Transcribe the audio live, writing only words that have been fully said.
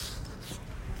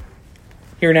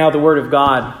Hear now the word of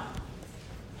God.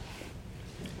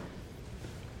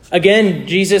 Again,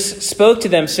 Jesus spoke to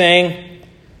them, saying,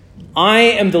 I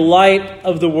am the light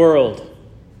of the world.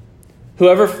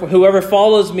 Whoever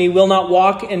follows me will not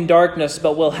walk in darkness,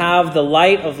 but will have the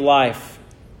light of life.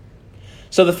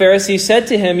 So the Pharisees said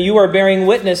to him, you are bearing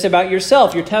witness about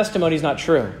yourself. Your testimony is not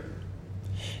true.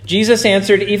 Jesus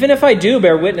answered, even if I do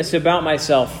bear witness about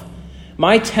myself,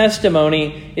 my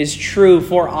testimony is true,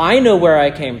 for I know where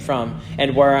I came from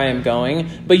and where I am going,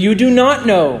 but you do not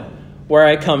know where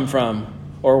I come from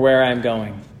or where I am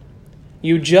going.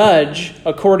 You judge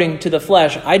according to the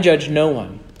flesh. I judge no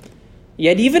one.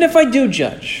 Yet even if I do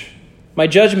judge, my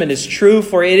judgment is true,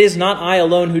 for it is not I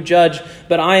alone who judge,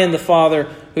 but I and the Father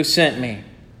who sent me.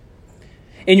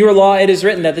 In your law it is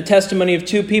written that the testimony of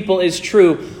two people is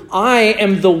true. I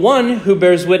am the one who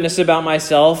bears witness about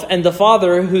myself, and the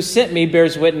Father who sent me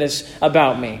bears witness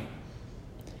about me.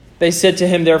 They said to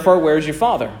him, therefore, where is your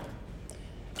Father?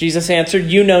 Jesus answered,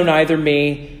 you know neither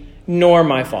me nor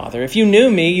my Father. If you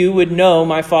knew me, you would know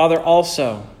my Father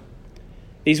also.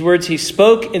 These words he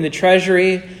spoke in the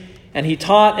treasury, and he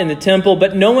taught in the temple,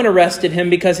 but no one arrested him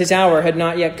because his hour had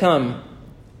not yet come.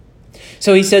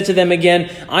 So he said to them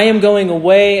again, I am going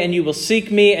away, and you will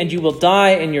seek me, and you will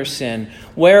die in your sin.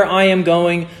 Where I am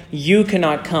going, you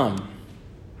cannot come.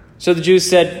 So the Jews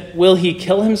said, will he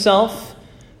kill himself,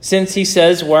 since he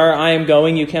says, where I am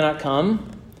going, you cannot come?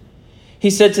 He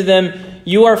said to them,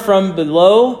 you are from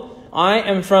below, I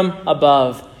am from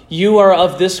above. You are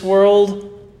of this world,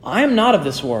 I am not of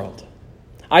this world.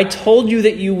 I told you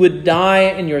that you would die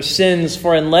in your sins,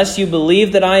 for unless you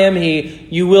believe that I am he,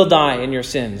 you will die in your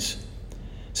sins.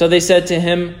 So they said to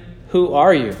him, who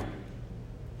are you?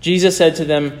 Jesus said to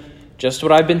them, just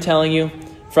what I've been telling you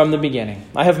from the beginning.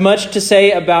 I have much to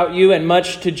say about you and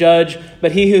much to judge,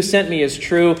 but he who sent me is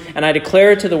true, and I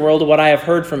declare to the world what I have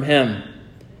heard from him.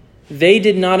 They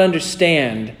did not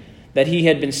understand that he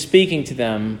had been speaking to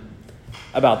them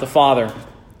about the Father.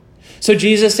 So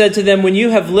Jesus said to them, when you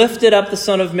have lifted up the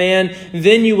Son of Man,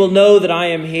 then you will know that I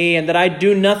am he, and that I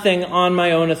do nothing on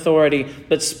my own authority,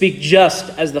 but speak just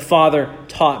as the Father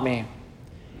taught me.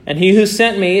 And he who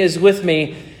sent me is with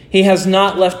me. He has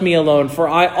not left me alone, for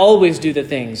I always do the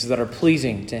things that are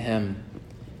pleasing to him.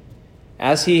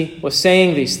 As he was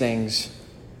saying these things,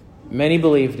 many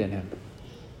believed in him.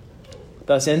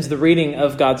 Thus ends the reading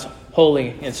of God's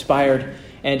holy, inspired,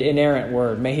 and inerrant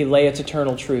word. May he lay its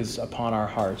eternal truths upon our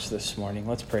hearts this morning.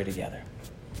 Let's pray together.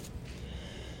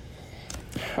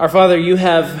 Our Father, you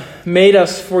have made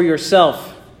us for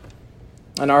yourself,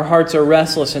 and our hearts are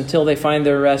restless until they find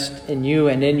their rest in you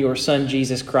and in your Son,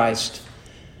 Jesus Christ.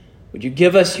 Would you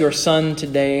give us your Son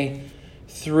today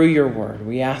through your word?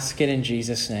 We ask it in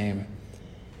Jesus' name.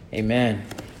 Amen.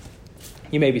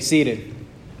 You may be seated.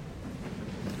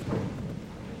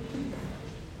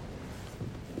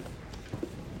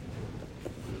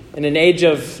 In an age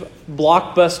of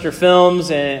blockbuster films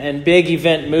and big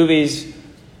event movies,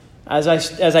 as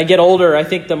I get older, I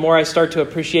think the more I start to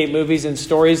appreciate movies and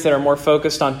stories that are more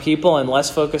focused on people and less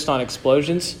focused on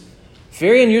explosions.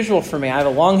 Very unusual for me. I have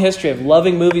a long history of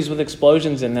loving movies with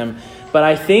explosions in them. But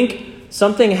I think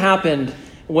something happened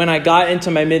when I got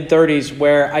into my mid-30s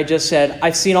where I just said,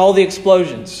 I've seen all the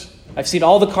explosions. I've seen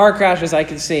all the car crashes I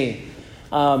could see.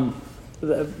 My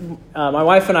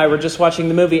wife and I were just watching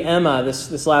the movie Emma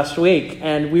this last week,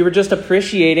 and we were just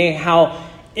appreciating how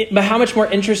much more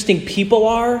interesting people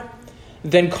are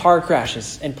than car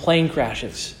crashes and plane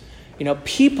crashes. You know,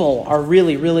 people are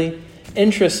really, really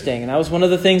interesting, and that was one of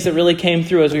the things that really came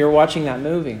through as we were watching that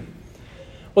movie.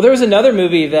 Well, there was another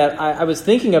movie that I was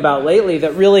thinking about lately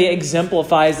that really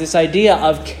exemplifies this idea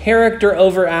of character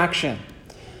over action.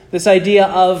 This idea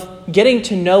of getting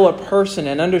to know a person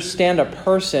and understand a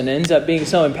person ends up being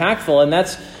so impactful. And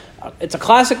it's a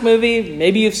classic movie.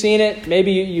 Maybe you've seen it.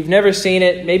 Maybe you've never seen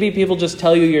it. Maybe people just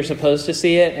tell you you're supposed to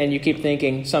see it and you keep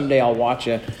thinking, someday I'll watch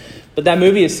it. But that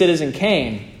movie is Citizen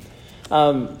Kane.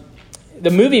 The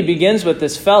movie begins with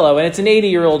this fellow, and it's an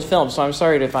 80-year-old film, so I'm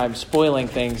sorry if I'm spoiling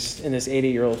things in this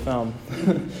 80-year-old film.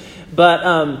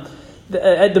 But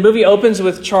the movie opens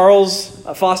with Charles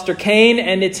Foster Kane,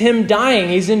 and it's him dying.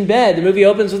 He's in bed. The movie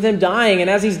opens with him dying, and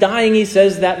as he's dying, he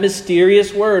says that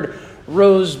mysterious word,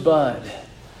 Rosebud.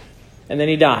 And then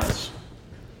he dies.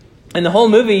 And the whole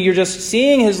movie, you're just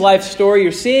seeing his life story.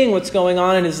 You're seeing what's going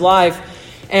on in his life.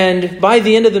 And by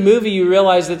the end of the movie, you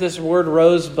realize that this word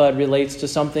Rosebud relates to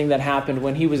something that happened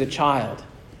when he was a child.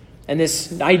 And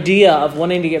this idea of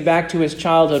wanting to get back to his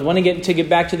childhood, wanting to get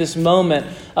back to this moment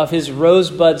of his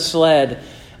Rosebud sled,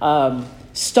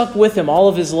 stuck with him all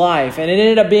of his life. And it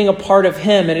ended up being a part of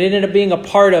him. And it ended up being a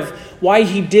part of why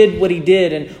he did what he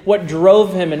did and what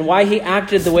drove him and why he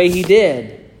acted the way he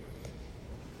did.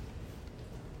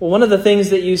 Well, one of the things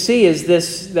that you see is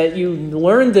this, that you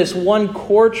learn this one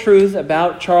core truth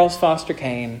about Charles Foster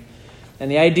Kane. And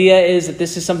the idea is that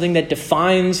this is something that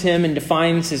defines him and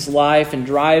defines his life and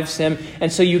drives him.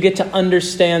 And so you get to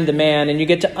understand the man and you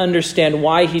get to understand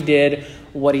why he did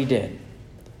what he did.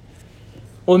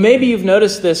 Well, maybe you've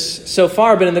noticed this so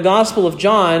far, but in the Gospel of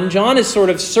John, John is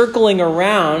sort of circling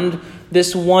around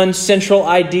this one central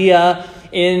idea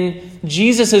in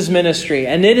Jesus' ministry.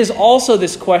 And it is also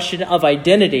this question of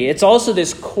identity. It's also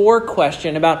this core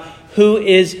question about who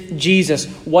is Jesus?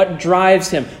 What drives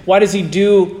him? Why does he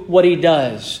do what he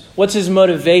does? What's his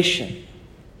motivation?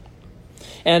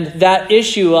 And that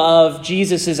issue of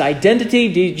Jesus'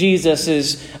 identity,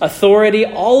 Jesus' authority,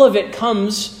 all of it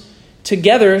comes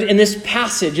together in this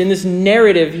passage, in this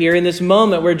narrative here, in this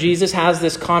moment where Jesus has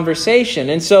this conversation.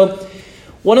 And so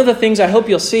one of the things I hope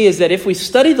you'll see is that if we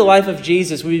study the life of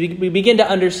Jesus, we begin to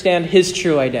understand his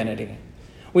true identity.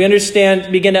 We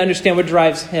begin to understand what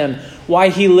drives him, why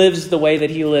he lives the way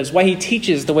that he lives, why he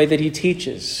teaches the way that he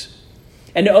teaches.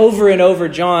 And over,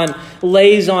 John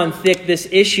lays on thick this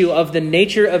issue of the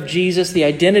nature of Jesus, the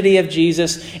identity of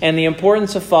Jesus, and the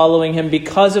importance of following him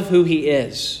because of who he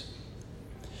is.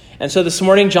 And so this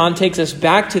morning, John takes us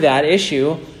back to that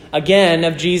issue, again,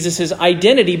 of Jesus'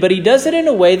 identity, but he does it in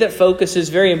a way that focuses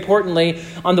very importantly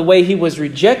on the way he was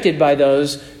rejected by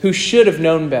those who should have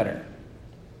known better.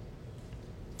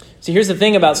 See, here's the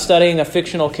thing about studying a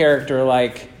fictional character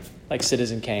like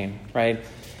Citizen Kane, right?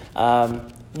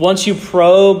 Once you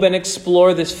probe and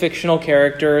explore this fictional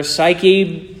character's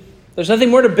psyche, there's nothing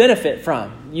more to benefit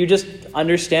from. You just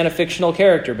understand a fictional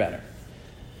character better.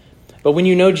 But when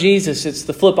you know Jesus, it's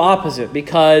the flip opposite,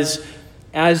 because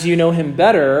as you know him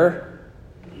better,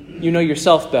 you know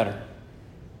yourself better.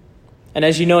 And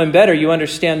as you know him better, you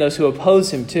understand those who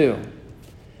oppose him too.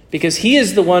 Because he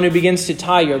is the one who begins to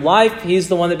tie your life. He's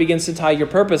the one that begins to tie your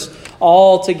purpose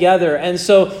all together. And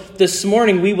so this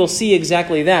morning we will see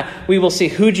exactly that. We will see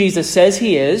who Jesus says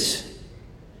he is,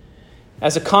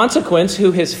 as a consequence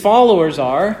who his followers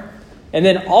are, and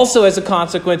then also as a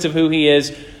consequence of who he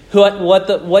is,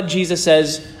 what Jesus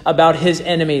says about his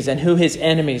enemies and who his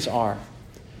enemies are.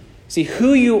 See,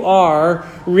 who you are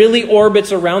really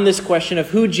orbits around this question of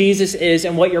who Jesus is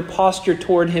and what your posture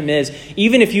toward him is,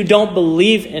 even if you don't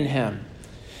believe in him.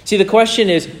 See, the question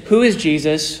is, who is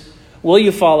Jesus? Will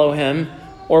you follow him,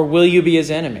 or will you be his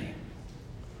enemy?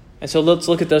 And so let's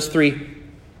look at those 3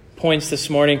 points this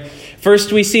morning.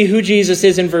 First, we see who Jesus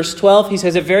is in verse 12. He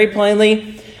says it very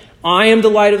plainly, I am the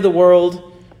light of the world.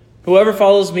 Whoever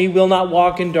follows me will not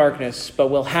walk in darkness, but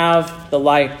will have the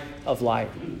light of life.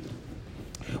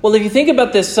 Well, if you think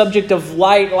about this subject of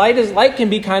light can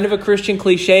be kind of a Christian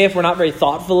cliche if we're not very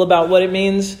thoughtful about what it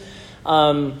means.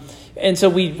 And so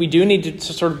we do need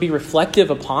to sort of be reflective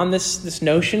upon this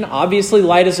notion. Obviously,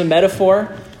 light is a metaphor.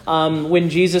 When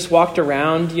Jesus walked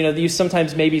around, you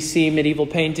sometimes maybe see medieval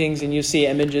paintings and you see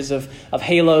images of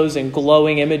halos and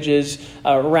glowing images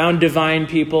around divine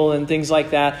people and things like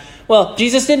that. Well,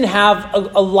 Jesus didn't have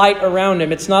a light around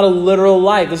him. It's not a literal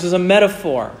light. This is a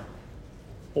metaphor.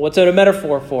 Well, what's it a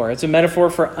metaphor for? It's a metaphor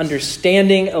for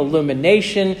understanding,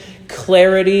 illumination,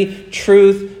 clarity,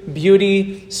 truth,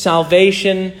 beauty,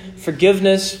 salvation,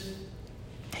 forgiveness.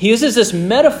 He uses this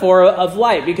metaphor of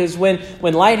light because when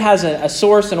light has a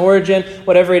source, an origin,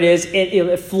 whatever it is,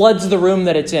 it floods the room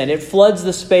that it's in. It floods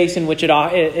the space in which it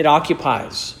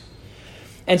occupies.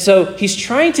 And so he's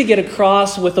trying to get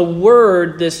across with a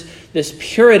word this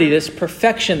purity, this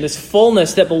perfection, this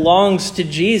fullness that belongs to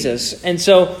Jesus. And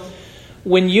so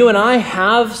when you and I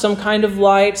have some kind of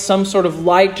light, some sort of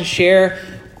light to share,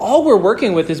 all we're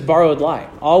working with is borrowed light.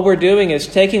 All we're doing is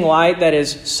taking light that is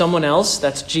someone else,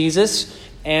 that's Jesus,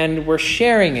 and we're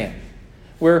sharing it.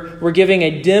 We're giving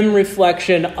a dim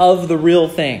reflection of the real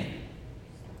thing.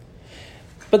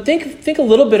 But think a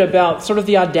little bit about sort of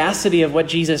the audacity of what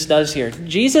Jesus does here.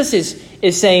 Jesus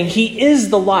is saying he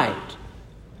is the light.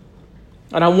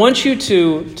 And I want you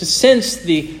to sense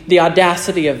the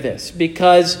audacity of this,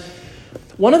 because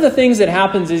one of the things that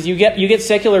happens is you get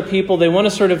secular people, they want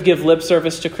to sort of give lip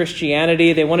service to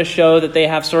Christianity. They want to show that they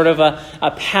have sort of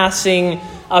a passing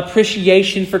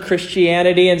appreciation for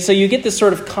Christianity. And so you get this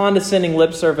sort of condescending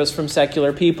lip service from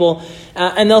secular people.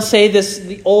 And they'll say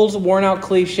the old worn out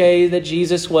cliche that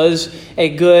Jesus was a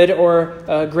good or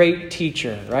a great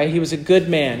teacher, right? He was a good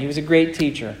man. He was a great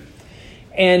teacher.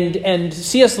 And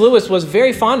C.S. Lewis was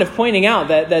very fond of pointing out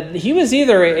that he was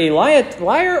either a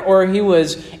liar or he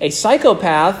was a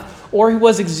psychopath or he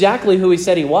was exactly who he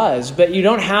said he was. But you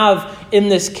don't have in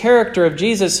this character of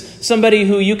Jesus somebody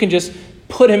who you can just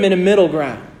put him in a middle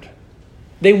ground.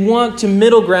 They want to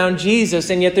middle ground Jesus,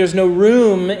 and yet there's no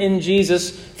room in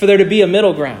Jesus for there to be a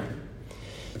middle ground.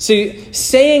 So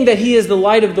saying that he is the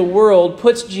light of the world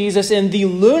puts Jesus in the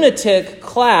lunatic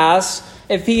class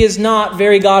if he is not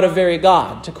very God of very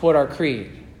God, to quote our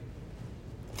creed.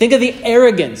 Think of the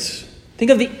arrogance.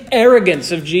 Think of the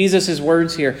arrogance of Jesus'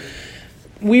 words here.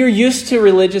 We are used to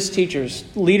religious teachers,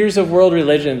 leaders of world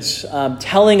religions,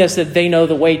 telling us that they know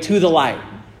the way to the light.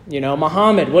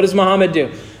 Muhammad, what does Muhammad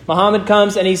do? Muhammad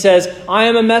comes and he says, I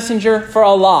am a messenger for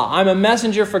Allah. I'm a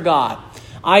messenger for God.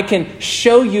 I can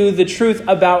show you the truth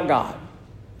about God.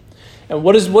 And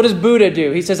what does Buddha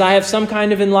do? He says, I have some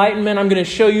kind of enlightenment. I'm going to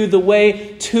show you the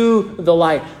way to the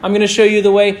light. I'm going to show you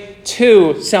the way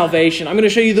to salvation. I'm going to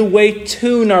show you the way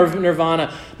to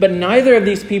nirvana. But neither of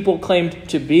these people claimed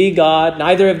to be God.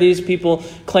 Neither of these people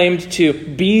claimed to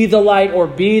be the light or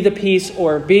be the peace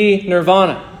or be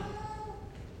nirvana.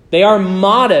 They are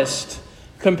modest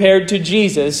compared to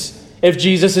Jesus if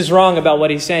Jesus is wrong about what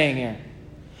he's saying here.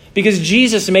 Because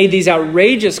Jesus made these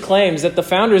outrageous claims that the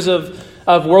founders of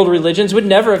world religions would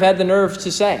never have had the nerve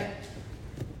to say.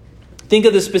 Think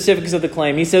of the specifics of the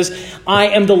claim. He says, I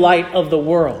am the light of the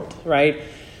world, right?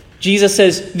 Jesus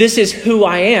says, this is who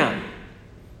I am.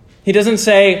 He doesn't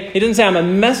say I'm a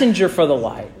messenger for the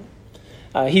light.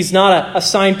 He's not a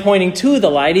sign pointing to the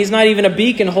light. He's not even a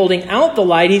beacon holding out the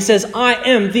light. He says, I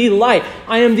am the light.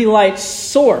 I am the light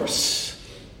source.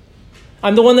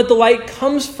 I'm the one that the light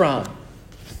comes from.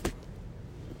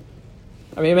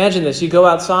 I mean, imagine this. You go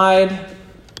outside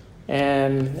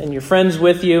and your friend's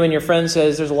with you and your friend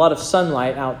says, there's a lot of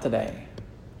sunlight out today.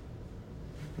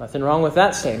 Nothing wrong with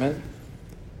that statement.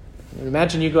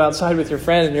 Imagine you go outside with your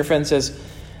friend and your friend says,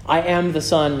 I am the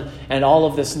sun and all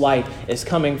of this light is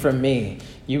coming from me.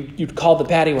 You'd call the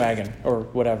paddy wagon or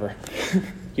whatever.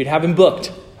 You'd have him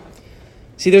booked.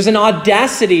 See, there's an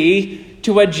audacity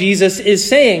to what Jesus is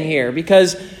saying here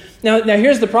because now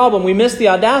here's the problem. We miss the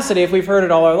audacity if we've heard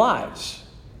it all our lives.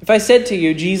 If I said to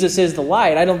you, Jesus is the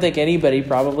light, I don't think anybody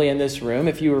probably in this room,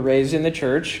 if you were raised in the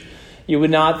church, you would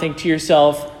not think to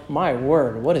yourself, my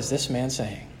word, what is this man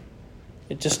saying?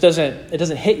 It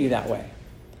doesn't hit you that way.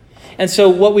 And so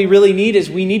what we really need is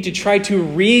we need to try to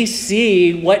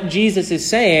re-see what Jesus is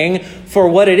saying for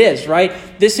what it is, right?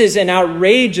 This is an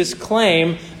outrageous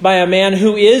claim by a man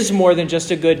who is more than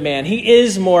just a good man. He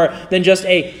is more than just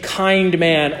a kind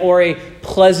man or a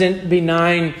pleasant,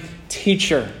 benign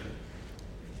teacher.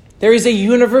 There is a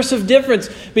universe of difference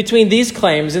between these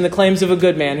claims and the claims of a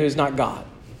good man who is not God.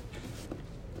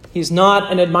 He's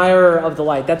not an admirer of the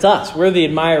light. That's us. We're the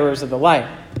admirers of the light.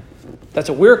 That's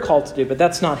what we're called to do, but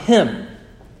that's not him.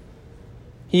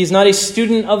 He's not a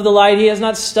student of the light. He has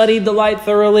not studied the light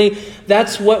thoroughly.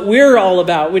 That's what we're all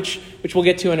about, which we'll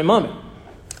get to in a moment.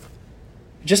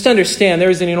 Just understand there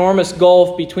is an enormous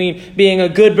gulf between being a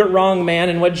good but wrong man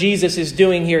and what Jesus is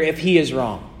doing here if he is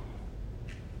wrong.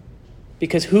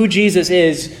 Because who Jesus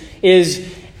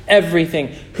is everything.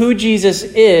 Who Jesus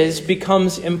is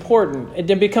becomes important.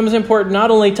 It becomes important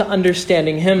not only to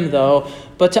understanding him, though,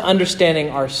 but to understanding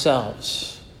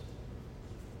ourselves.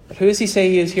 But who does he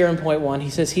say he is here in point 1? He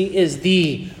says he is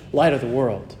the light of the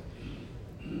world.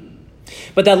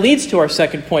 But that leads to our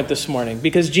second point this morning,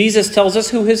 because Jesus tells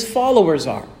us who his followers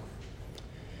are.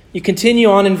 You continue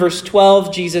on in verse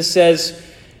 12, Jesus says,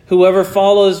 whoever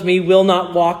follows me will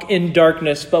not walk in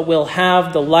darkness, but will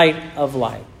have the light of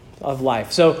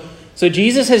life. So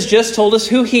Jesus has just told us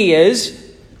who he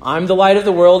is. I'm the light of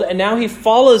the world. And now he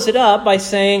follows it up by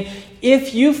saying,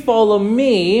 if you follow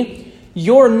me,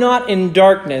 you're not in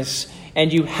darkness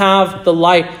and you have the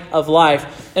light of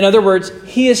life. In other words,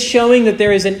 he is showing that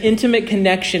there is an intimate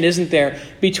connection, isn't there,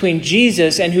 between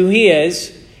Jesus and who he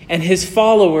is and his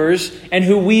followers and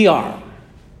who we are.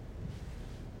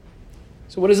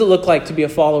 So what does it look like to be a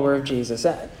follower of Jesus?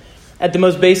 At the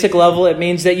most basic level, it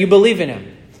means that you believe in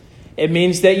him. It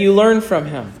means that you learn from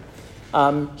him.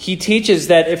 He teaches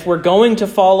that if we're going to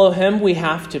follow him, we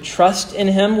have to trust in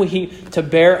him. To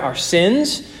bear our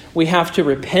sins. We have to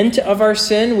repent of our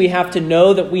sin. We have to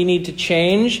know that we need to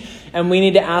change. And we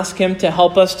need to ask him to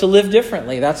help us to live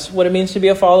differently. That's what it means to be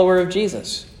a follower of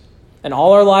Jesus. And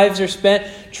all our lives are spent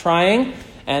trying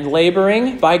and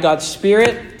laboring by God's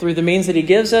Spirit through the means that he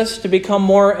gives us to become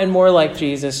more and more like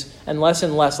Jesus and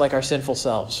less like our sinful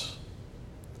selves.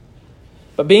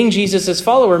 But being Jesus'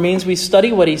 follower means we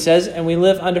study what he says and we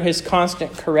live under his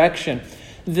constant correction.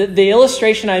 The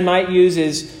illustration I might use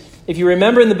is if you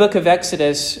remember in the book of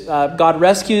Exodus, God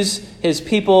rescues his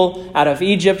people out of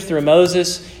Egypt through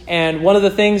Moses. And one of the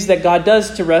things that God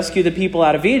does to rescue the people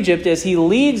out of Egypt is he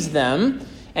leads them,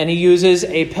 and he uses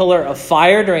a pillar of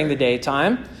fire during the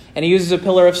daytime, and he uses a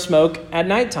pillar of smoke at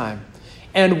nighttime.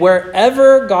 And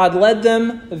wherever God led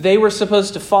them, they were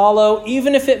supposed to follow,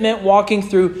 even if it meant walking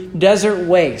through desert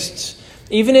wastes,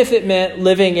 even if it meant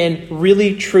living in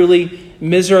really, truly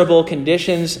miserable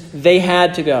conditions, they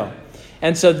had to go.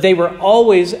 And so they were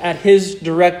always at his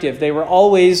directive. They were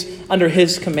always under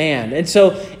his command. And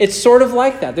so it's sort of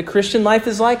like that. The Christian life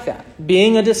is like that.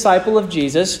 Being a disciple of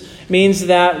Jesus means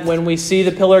that when we see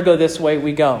the pillar go this way,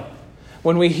 we go.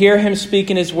 When we hear him speak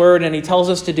in his word and he tells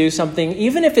us to do something,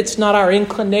 even if it's not our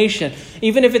inclination,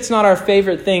 even if it's not our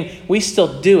favorite thing, we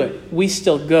still do it. We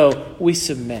still go. We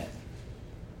submit.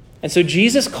 And so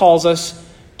Jesus calls us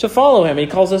to follow him. He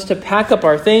calls us to pack up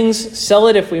our things, sell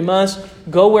it if we must,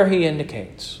 go where he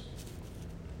indicates.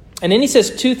 And then he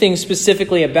says two things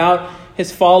specifically about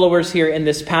his followers here in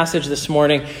this passage this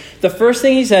morning. The first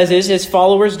thing he says is his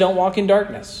followers don't walk in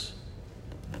darkness.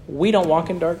 We don't walk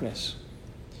in darkness.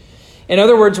 In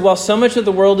other words, while so much of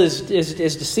the world is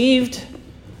deceived,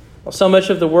 while so much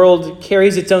of the world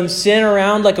carries its own sin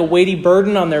around like a weighty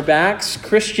burden on their backs,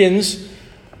 Christians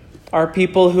are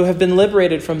people who have been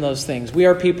liberated from those things. We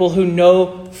are people who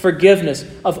know forgiveness.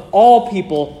 Of all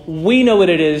people, we know what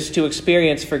it is to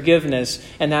experience forgiveness,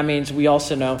 and that means we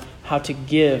also know how to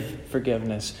give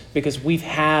forgiveness because we've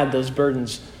had those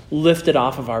burdens lifted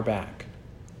off of our back.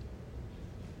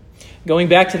 Going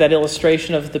back to that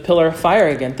illustration of the pillar of fire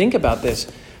again, think about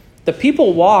this. The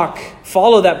people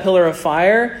follow that pillar of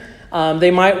fire.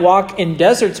 They might walk in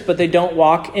deserts, but they don't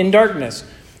walk in darkness.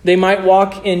 They might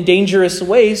walk in dangerous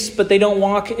ways, but they don't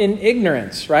walk in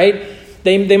ignorance, right?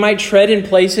 They might tread in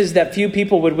places that few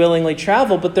people would willingly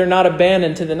travel, but they're not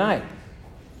abandoned to the night.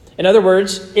 In other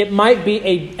words, it might be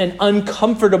an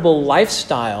uncomfortable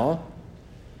lifestyle,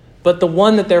 but the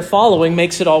one that they're following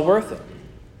makes it all worth it.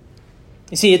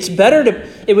 You see,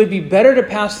 it would be better to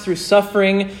pass through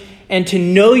suffering and to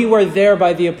know you are there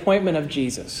by the appointment of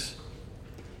Jesus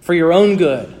for your own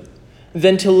good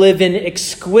than to live in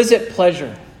exquisite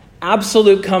pleasure,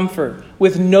 absolute comfort,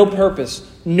 with no purpose,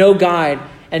 no guide,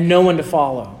 and no one to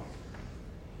follow.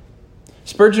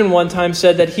 Spurgeon one time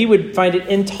said that he would find it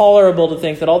intolerable to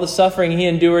think that all the suffering he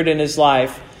endured in his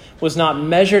life was not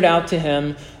measured out to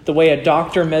him the way a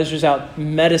doctor measures out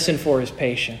medicine for his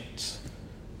patients.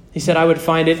 He said, I would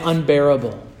find it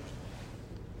unbearable.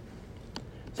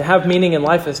 To have meaning in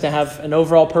life is to have an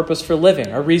overall purpose for living,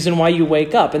 a reason why you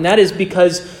wake up. And that is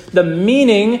because the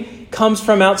meaning comes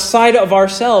from outside of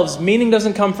ourselves. Meaning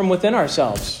doesn't come from within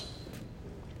ourselves.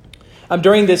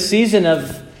 During this season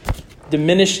of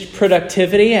diminished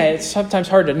productivity, it's sometimes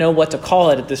hard to know what to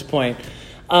call it at this point.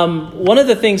 One of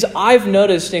the things I've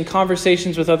noticed in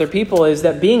conversations with other people is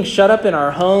that being shut up in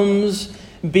our homes,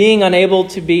 being unable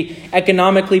to be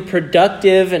economically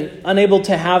productive and unable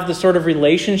to have the sort of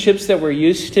relationships that we're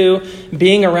used to,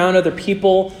 being around other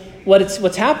people,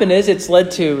 what's happened is it's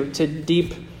led to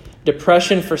deep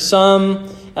depression for some.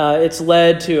 It's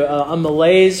led to a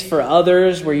malaise for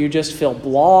others where you just feel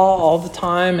blah all the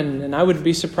time. And I would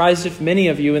be surprised if many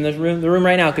of you in the room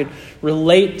right now could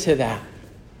relate to that.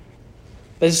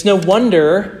 But it's no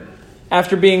wonder,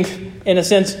 after being, in a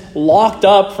sense, locked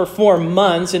up for 4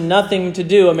 months and nothing to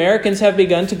do, Americans have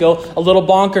begun to go a little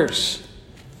bonkers.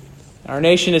 Our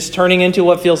nation is turning into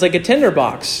what feels like a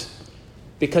tinderbox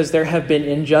because there have been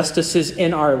injustices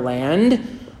in our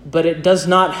land, but it does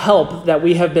not help that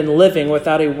we have been living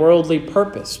without a worldly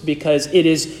purpose because it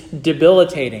is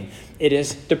debilitating. It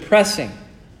is depressing.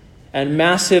 And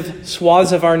massive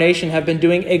swaths of our nation have been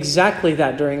doing exactly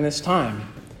that during this time,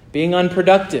 being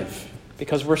unproductive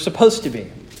because we're supposed to be.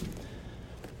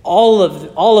 All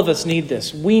of us need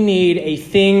this. We need a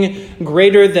thing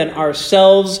greater than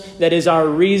ourselves that is our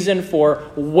reason for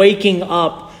waking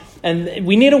up. And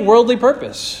we need a worldly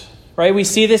purpose, right? We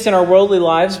see this in our worldly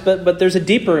lives, but there's a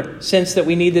deeper sense that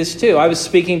we need this too. I was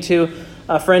speaking to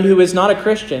a friend who is not a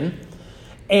Christian,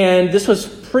 and this was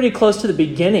pretty close to the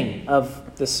beginning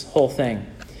of this whole thing.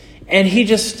 And he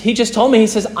just told me, he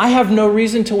says, I have no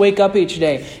reason to wake up each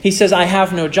day. He says, I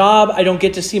have no job. I don't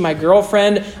get to see my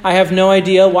girlfriend. I have no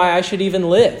idea why I should even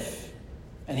live.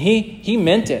 And he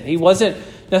meant it. He wasn't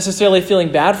necessarily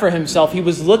feeling bad for himself. He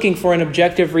was looking for an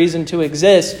objective reason to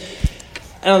exist.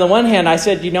 And on the one hand, I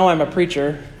said, I'm a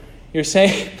preacher. You're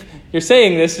saying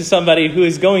this to somebody who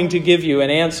is going to give you an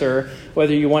answer,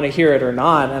 whether you want to hear it or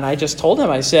not. And I just told him,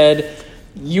 I said,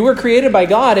 You were created by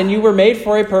God, and you were made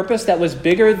for a purpose that was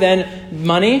bigger than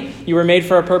money. You were made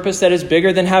for a purpose that is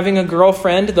bigger than having a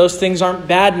girlfriend. Those things aren't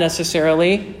bad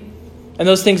necessarily. And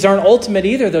those things aren't ultimate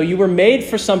either, though. You were made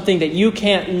for something that you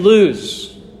can't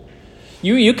lose.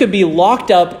 You could be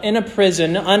locked up in a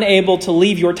prison, unable to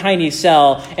leave your tiny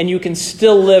cell, and you can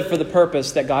still live for the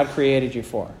purpose that God created you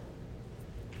for.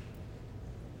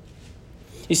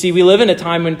 You see, we live in a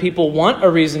time when people want a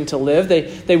reason to live.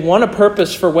 They want a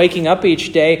purpose for waking up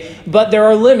each day, but there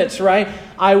are limits, right?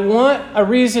 I want a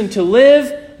reason to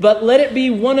live, but let it be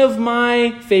one of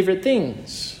my favorite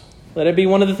things. Let it be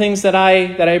one of the things that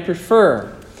I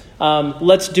prefer.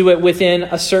 Let's do it within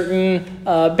a certain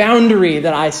boundary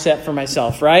that I set for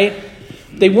myself, right?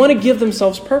 They want to give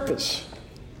themselves purpose.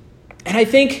 And I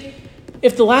think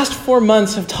if the last 4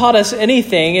 months have taught us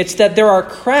anything, it's that there are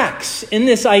cracks in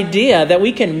this idea that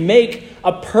we can make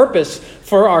a purpose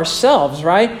for ourselves,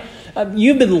 right?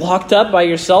 You've been locked up by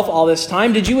yourself all this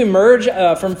time. Did you emerge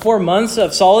from 4 months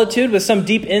of solitude with some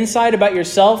deep insight about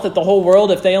yourself that the whole world,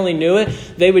 if they only knew it,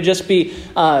 they would just be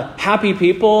happy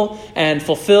people and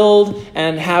fulfilled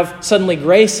and have suddenly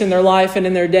grace in their life and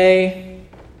in their day?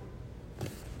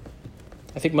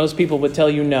 I think most people would tell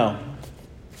you no.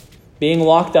 Being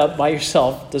locked up by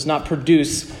yourself does not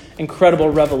produce incredible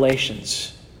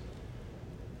revelations.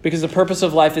 Because the purpose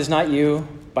of life is not you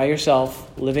by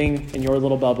yourself, living in your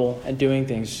little bubble and doing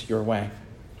things your way.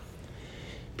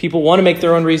 People want to make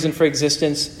their own reason for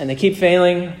existence, and they keep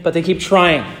failing, but they keep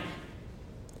trying.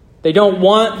 They don't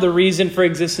want the reason for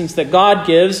existence that God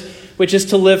gives, which is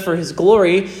to live for His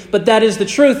glory, but that is the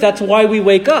truth. That's why we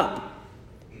wake up.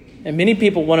 And many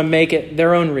people want to make it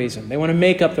their own reason. They want to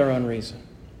make up their own reason.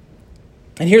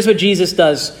 And here's what Jesus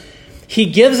does. He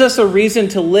gives us a reason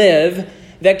to live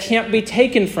that can't be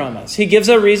taken from us. He gives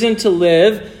a reason to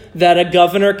live that a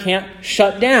governor can't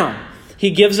shut down.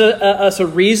 He gives us a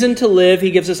reason to live.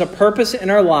 He gives us a purpose in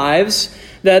our lives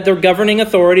that the governing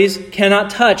authorities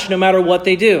cannot touch no matter what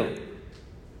they do.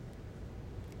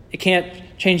 It can't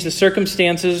change the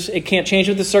circumstances. It can't change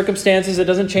with the circumstances. It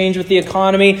doesn't change with the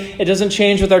economy. It doesn't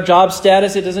change with our job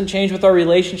status. It doesn't change with our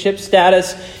relationship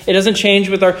status. It doesn't change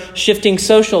with our shifting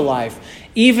social life.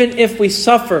 Even if we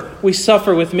suffer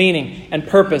with meaning and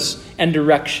purpose and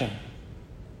direction.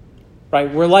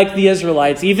 Right? We're like the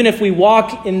Israelites. Even if we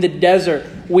walk in the desert,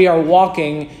 we are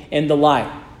walking in the light.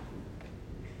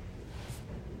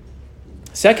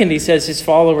 Second, he says his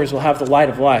followers will have the light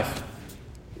of life.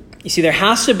 You see, there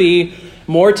has to be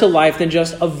more to life than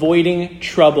just avoiding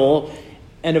trouble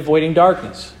and avoiding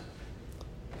darkness.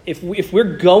 If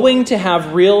we're going to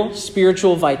have real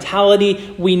spiritual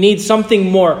vitality, we need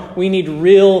something more. We need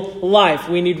real life.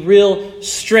 We need real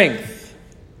strength.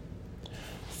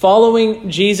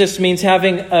 Following Jesus means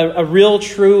having a real,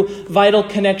 true, vital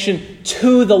connection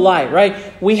to the light,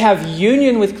 right? We have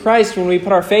union with Christ when we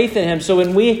put our faith in Him. So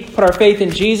when we put our faith in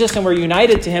Jesus and we're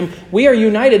united to Him, we are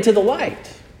united to the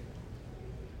light.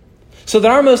 So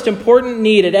that our most important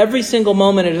need at every single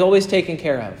moment is always taken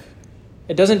care of.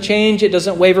 It doesn't change. It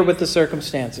doesn't waver with the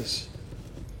circumstances.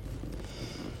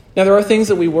 Now, there are things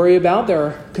that we worry about. There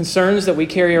are concerns that we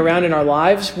carry around in our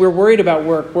lives. We're worried about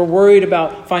work. We're worried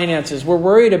about finances. We're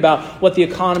worried about what the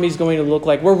economy is going to look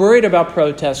like. We're worried about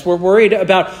protests. We're worried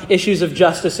about issues of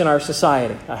justice in our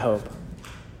society, I hope.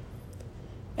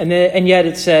 And yet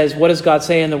it says, what does God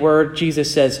say in the Word?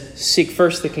 Jesus says, seek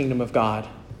first the kingdom of God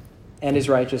and His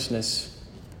righteousness,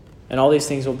 and all these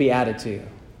things will be added to you.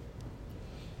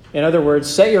 In other words,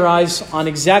 set your eyes on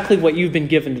exactly what you've been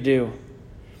given to do.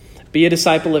 Be a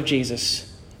disciple of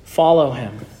Jesus. Follow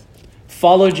Him.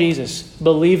 Follow Jesus.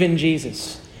 Believe in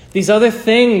Jesus. These other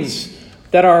things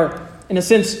that are, in a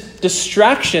sense,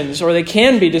 distractions, or they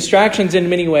can be distractions in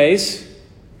many ways,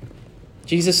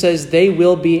 Jesus says they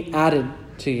will be added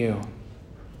to you.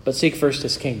 But seek first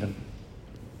His kingdom.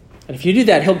 And if you do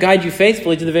that, He'll guide you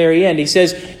faithfully to the very end. He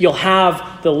says you'll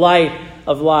have the light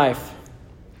of life.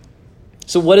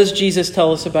 So what does Jesus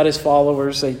tell us about His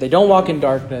followers? They don't walk in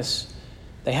darkness.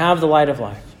 They have the light of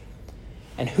life.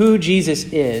 And who Jesus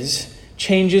is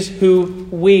changes who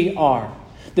we are.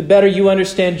 The better you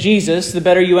understand Jesus, the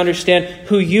better you understand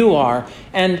who you are.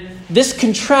 And this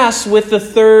contrasts with the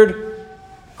third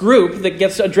group that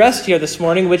gets addressed here this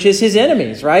morning, which is His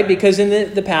enemies, right? Because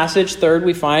in the passage, third,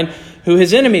 we find who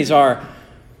His enemies are.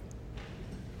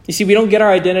 You see, we don't get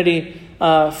our identity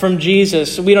from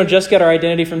Jesus. We don't just get our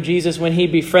identity from Jesus when He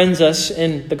befriends us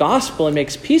in the gospel and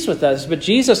makes peace with us, but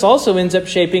Jesus also ends up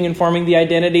shaping and forming the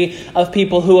identity of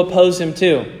people who oppose Him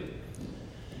too.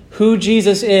 Who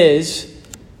Jesus is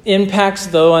impacts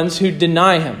the ones who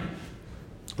deny Him.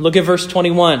 Look at verse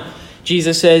 21.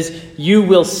 Jesus says, "You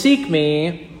will seek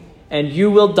me and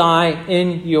you will die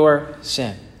in your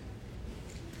sin.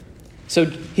 So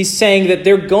he's saying that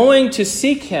they're going to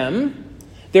seek him.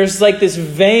 There's like this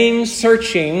vain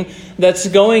searching that's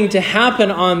going to happen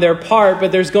on their part,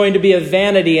 but there's going to be a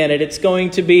vanity in it. It's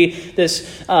going to be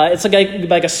this, it's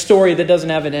like a story that doesn't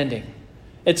have an ending.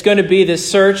 It's going to be this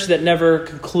search that never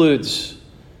concludes.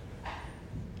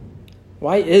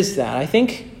 Why is that? I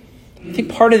think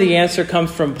part of the answer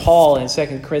comes from Paul in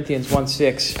 2 Corinthians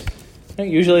 1:6. I don't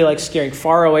usually like steering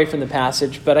far away from the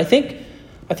passage, but I think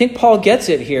Paul gets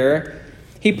it here.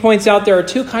 He points out there are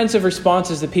two kinds of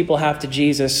responses that people have to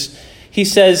Jesus. He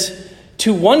says,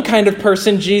 to one kind of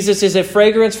person, Jesus is a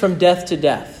fragrance from death to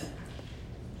death.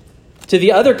 To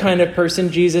the other kind of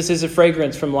person, Jesus is a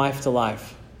fragrance from life to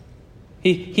life.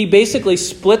 He basically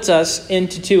splits us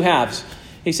into two halves.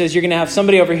 He says, you're going to have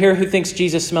somebody over here who thinks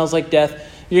Jesus smells like death.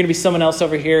 You're going to be someone else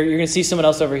over here. You're going to see someone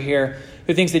else over here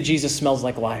who thinks that Jesus smells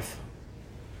like life.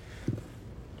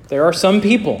 There are some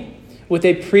people with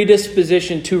a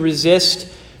predisposition to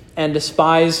resist and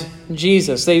despise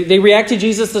Jesus. They react to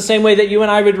Jesus the same way that you and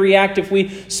I would react if we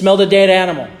smelled a dead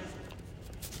animal.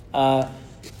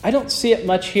 I don't see it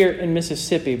much here in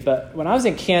Mississippi, but when I was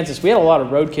in Kansas, we had a lot of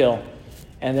roadkill,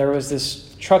 and there was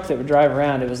this truck that would drive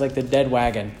around. It was like the dead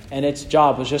wagon, and its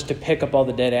job was just to pick up all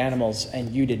the dead animals,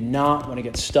 and you did not want to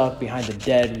get stuck behind the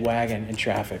dead wagon in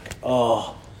traffic.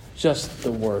 Oh, just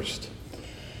the worst.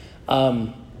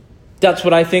 That's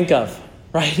what I think of,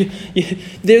 right?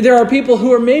 There are people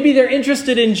who are maybe they're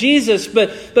interested in Jesus,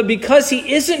 but because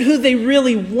he isn't who they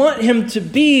really want him to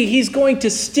be, he's going to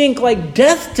stink like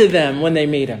death to them when they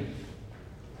meet him.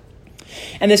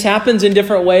 And this happens in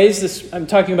different ways. I'm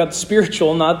talking about the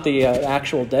spiritual, not the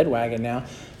actual dead wagon now.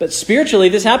 But spiritually,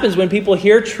 this happens when people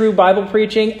hear true Bible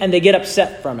preaching and they get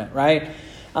upset from it, right?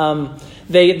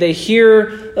 They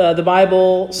hear the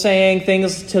Bible saying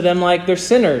things to them like they're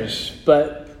sinners,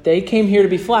 but they came here to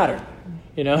be flattered.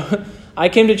 You know, I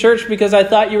came to church because I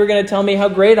thought you were going to tell me how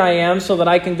great I am so that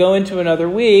I can go into another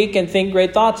week and think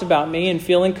great thoughts about me and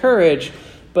feel encouraged.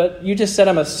 But you just said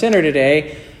I'm a sinner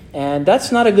today, and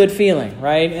that's not a good feeling,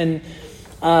 right? And,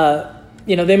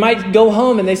 they might go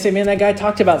home and they say, man, that guy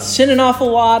talked about sin an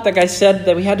awful lot. That guy said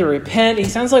that we had to repent. He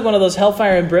sounds like one of those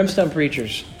hellfire and brimstone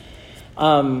preachers.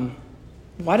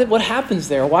 What happens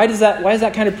there? Why is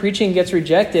that kind of preaching gets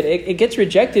rejected? It gets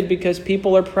rejected because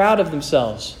people are proud of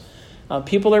themselves.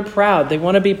 People are proud. They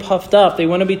want to be puffed up. They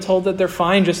want to be told that they're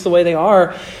fine just the way they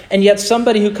are. And yet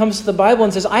somebody who comes to the Bible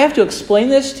and says, I have to explain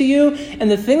this to you, and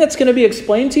the thing that's going to be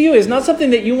explained to you is not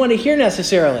something that you want to hear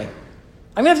necessarily.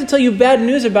 I'm going to have to tell you bad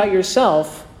news about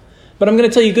yourself, but I'm going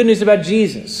to tell you good news about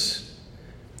Jesus.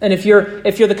 And if you're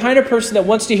the kind of person that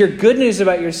wants to hear good news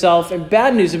about yourself and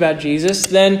bad news about Jesus,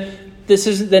 then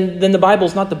the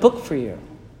Bible's not the book for you.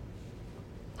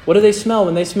 What do they smell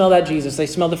when they smell that Jesus? They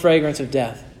smell the fragrance of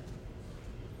death.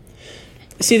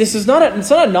 See, it's not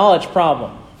a knowledge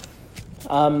problem.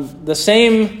 The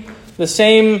same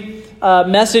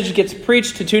message gets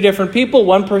preached to two different people.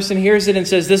 One person hears it and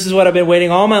says, this is what I've been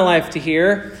waiting all my life to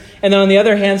hear. And then on the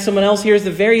other hand, someone else hears the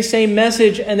very same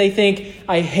message and they think,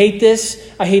 I hate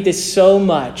this. I hate this so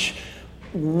much.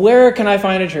 Where can I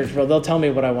find a church? Well, they'll tell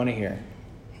me what I want to hear.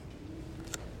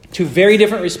 Two very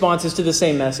different responses to the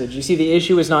same message. You see, the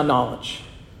issue is not knowledge.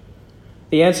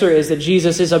 The answer is that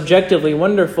Jesus is objectively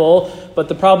wonderful, but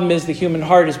the problem is the human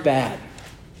heart is bad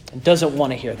and doesn't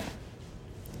want to hear that.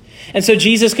 And so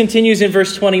Jesus continues in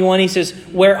verse 21. He says,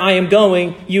 where I am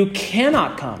going, you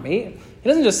cannot come. He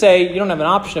doesn't just say you don't have an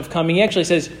option of coming. He actually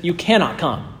says you cannot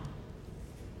come.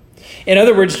 In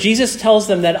other words, Jesus tells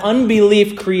them that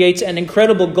unbelief creates an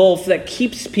incredible gulf that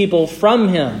keeps people from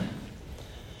him.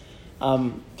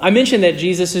 I mentioned that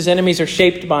Jesus' enemies are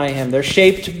shaped by him. They're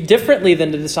shaped differently than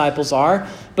the disciples are,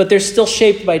 but they're still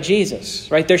shaped by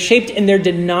Jesus, right? They're shaped in their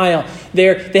denial.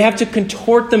 They have to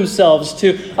contort themselves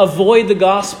to avoid the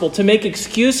gospel, to make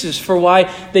excuses for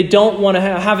why they don't want to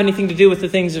have anything to do with the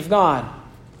things of God.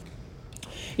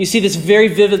 You see this very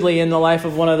vividly in the life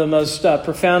of one of the most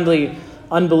profoundly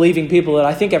unbelieving people that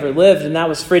I think ever lived, and that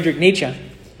was Friedrich Nietzsche.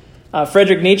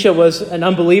 Friedrich Nietzsche was an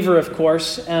unbeliever, of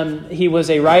course. He was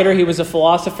a writer. He was a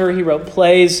philosopher. He wrote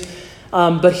plays.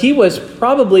 But he was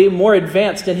probably more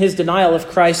advanced in his denial of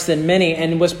Christ than many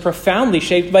and was profoundly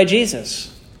shaped by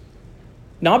Jesus.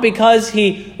 Not because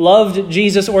he loved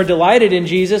Jesus or delighted in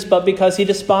Jesus, but because he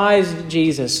despised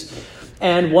Jesus.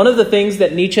 And one of the things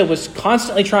that Nietzsche was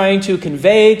constantly trying to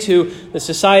convey to the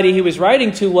society he was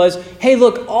writing to was, hey,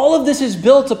 look, all of this is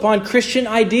built upon Christian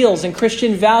ideals and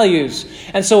Christian values.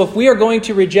 And so if we are going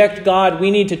to reject God, we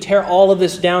need to tear all of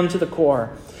this down to the core.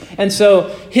 And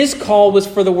so his call was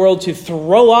for the world to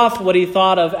throw off what he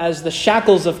thought of as the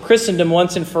shackles of Christendom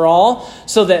once and for all,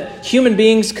 so that human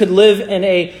beings could live in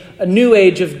a new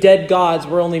age of dead gods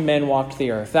where only men walked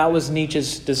the earth. That was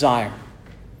Nietzsche's desire.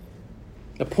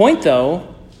 The point,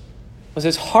 though, was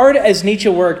as hard as Nietzsche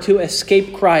worked to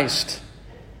escape Christ,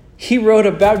 he wrote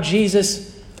about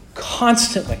Jesus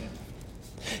constantly.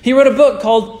 He wrote a book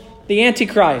called The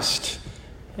Antichrist.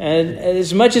 And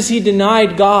as much as he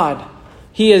denied God,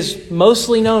 he is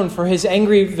mostly known for his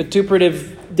angry,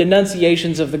 vituperative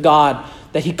denunciations of the God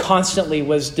that he constantly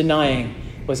was denying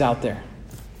was out there.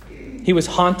 He was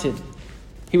haunted.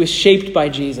 He was shaped by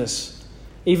Jesus,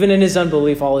 even in his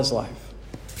unbelief all his life.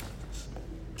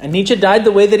 And Nietzsche died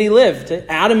the way that he lived,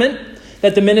 adamant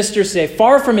that the minister stay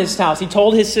far from his house. He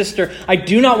told his sister, "I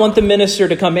do not want the minister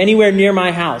to come anywhere near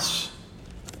my house."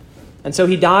 And so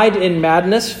he died in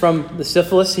madness from the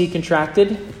syphilis he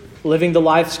contracted, living the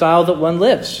lifestyle that one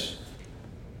lives.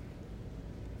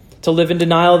 To live in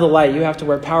denial of the light, you have to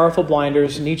wear powerful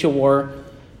blinders. Nietzsche wore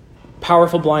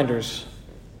powerful blinders.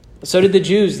 So did the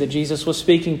Jews that Jesus was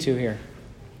speaking to here.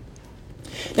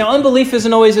 Now, unbelief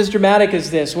isn't always as dramatic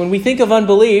as this. When we think of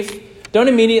unbelief, don't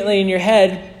immediately in your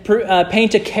head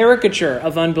paint a caricature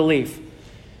of unbelief.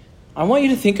 I want you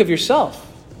to think of yourself,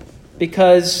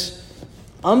 because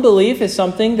unbelief is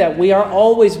something that we are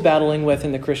always battling with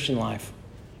in the Christian life.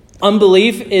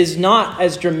 Unbelief is not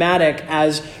as dramatic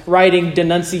as writing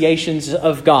denunciations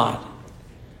of God.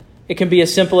 It can be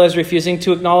as simple as refusing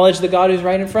to acknowledge the God who's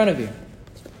right in front of you.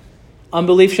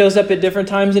 Unbelief shows up at different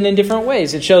times and in different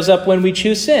ways. It shows up when we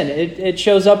choose sin. It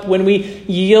shows up when we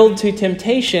yield to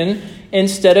temptation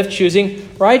instead of choosing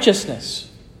righteousness.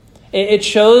 It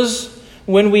shows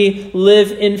when we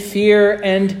live in fear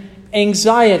and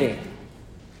anxiety.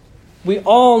 We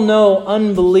all know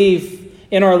unbelief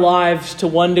in our lives to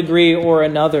one degree or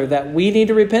another that we need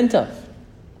to repent of.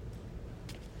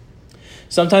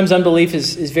 Sometimes unbelief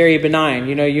is very benign.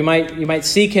 You might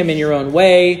seek him in your own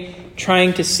way,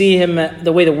 trying to see him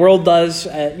the way the world does.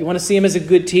 You want to see him as a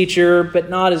good teacher, but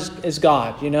not as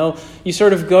God. You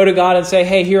sort of go to God and say,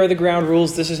 "Hey, here are the ground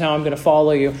rules. This is how I'm going to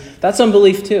follow you." That's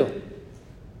unbelief too.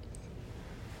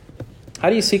 How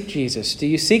do you seek Jesus? Do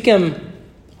you seek him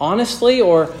honestly,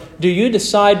 or do you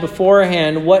decide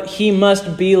beforehand what he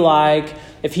must be like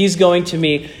if he's going to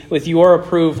meet with your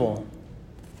approval?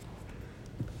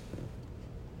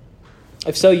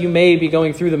 If so, you may be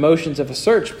going through the motions of a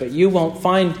search, but you won't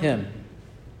find him.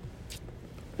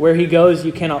 Where he goes,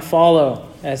 you cannot follow,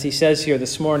 as he says here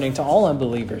this morning to all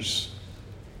unbelievers.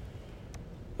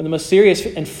 But the most serious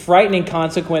and frightening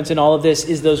consequence in all of this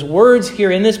is those words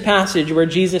here in this passage where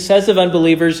Jesus says of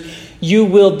unbelievers, "You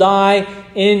will die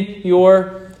in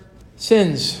your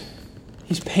sins."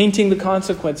 He's painting the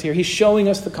consequence here. He's showing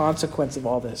us the consequence of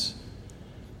all this.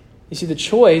 You see, the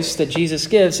choice that Jesus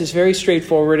gives is very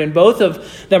straightforward, and both of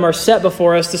them are set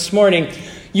before us this morning.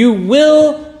 You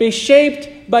will be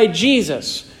shaped by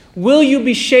Jesus. Will you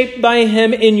be shaped by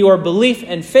him in your belief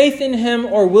and faith in him,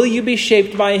 or will you be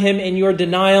shaped by him in your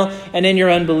denial and in your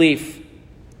unbelief?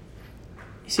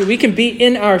 You see, we can be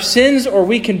in our sins or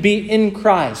we can be in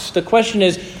Christ. The question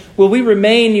is, will we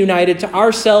remain united to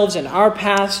ourselves and our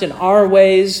past and our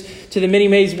ways, to the many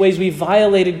ways we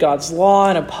violated God's law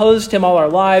and opposed him all our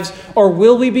lives, or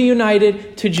will we be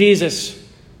united to Jesus?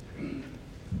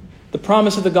 The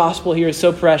promise of the gospel here is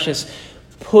so precious.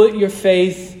 Put your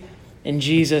faith in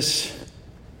Jesus.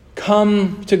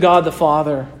 Come to God the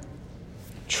Father.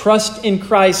 Trust in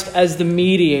Christ as the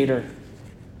mediator.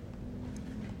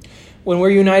 When we're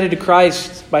united to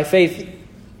Christ by faith,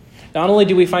 not only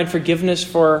do we find forgiveness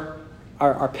for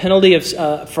our penalty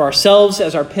for ourselves,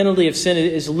 as our penalty of sin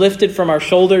is lifted from our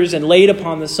shoulders and laid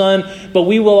upon the Son, but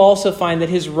we will also find that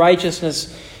his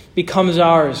righteousness becomes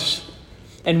ours,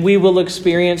 and we will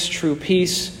experience true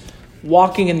peace,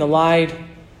 walking in the light,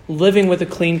 living with a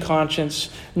clean conscience,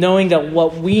 knowing that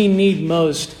what we need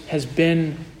most has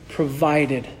been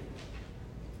provided.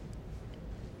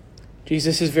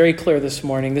 Jesus is very clear this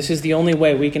morning. This is the only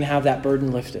way we can have that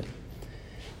burden lifted.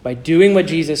 By doing what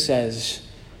Jesus says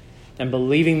and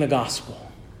believing the gospel.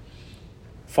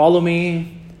 Follow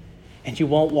me and you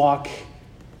won't walk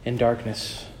in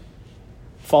darkness.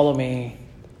 Follow me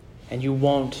and you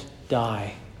won't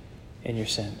die in your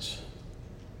sins.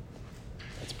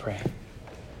 Let's pray.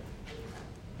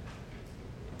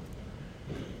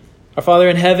 Our Father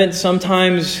in heaven,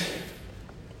 sometimes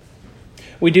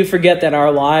we do forget that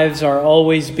our lives are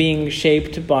always being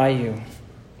shaped by you.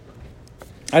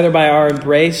 Either by our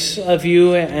embrace of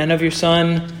you and of your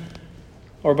Son,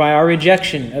 or by our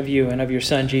rejection of you and of your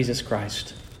Son, Jesus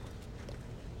Christ.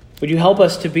 Would you help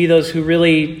us to be those who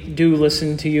really do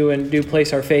listen to you and do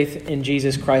place our faith in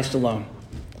Jesus Christ alone?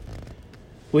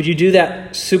 Would you do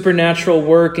that supernatural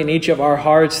work in each of our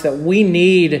hearts that we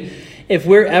need if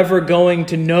we're ever going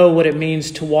to know what it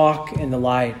means to walk in the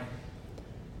light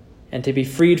and to be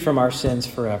freed from our sins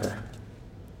forever?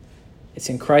 It's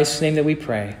in Christ's name that we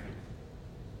pray.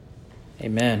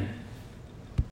 Amen.